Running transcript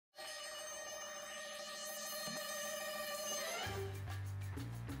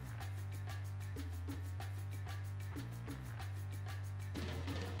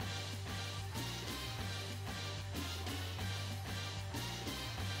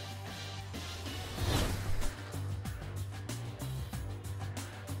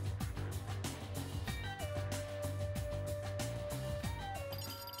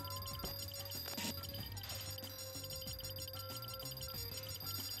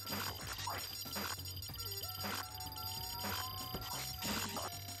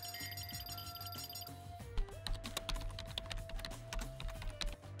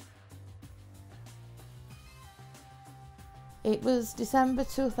It was December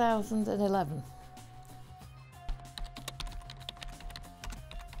 2011.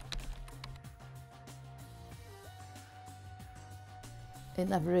 It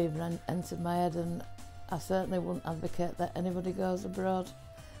never even entered my head, and I certainly wouldn't advocate that anybody goes abroad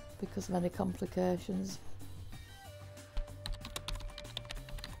because of any complications.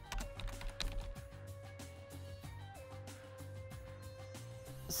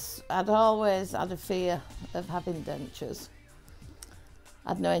 I'd always had a fear of having dentures.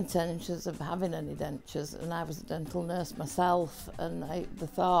 I'd no intentions of having any dentures, and I was a dental nurse myself, and the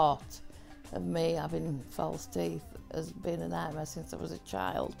thought of me having false teeth has been a nightmare since I was a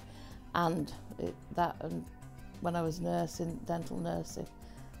child. And when I was dental nursing,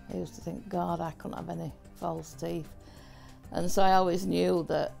 I used to think, God, I couldn't have any false teeth. And so I always knew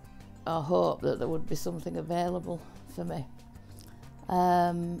that, or hoped that there would be something available for me.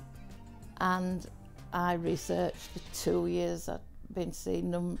 And I researched for 2 years. I'd been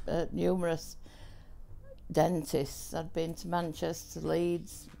seeing numerous dentists. I'd been to Manchester,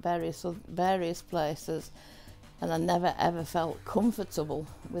 Leeds, various places, and I never ever felt comfortable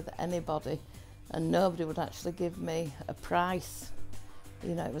with anybody, and nobody would actually give me a price.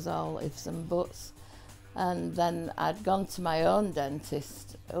 You know, it was all ifs and buts. And then I'd gone to my own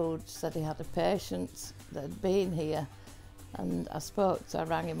dentist, who'd said he had a patient that had been here, and I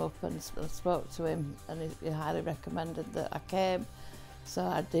rang him up and spoke to him, and he highly recommended that I came. So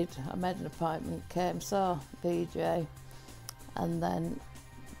I did. I made an appointment, came, saw BJ, and then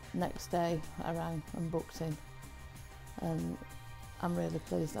next day I rang and booked in, and I'm really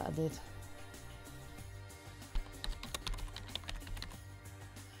pleased that I did.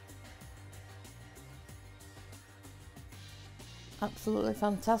 Absolutely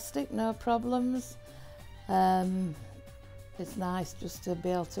fantastic, no problems. It's nice just to be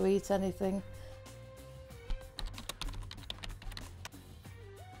able to eat anything.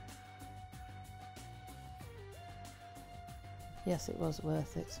 Yes, it was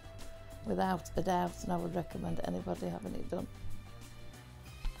worth it, without a doubt, and I would recommend anybody having it done.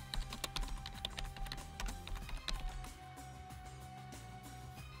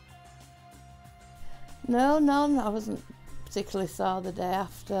 No, none. I wasn't particularly sore the day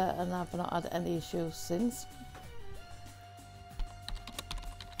after, and I've not had any issues since.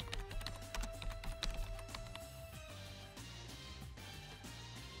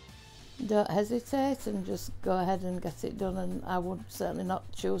 Don't hesitate and just go ahead and get it done, and I would certainly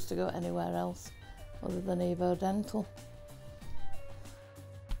not choose to go anywhere else other than EvoDental.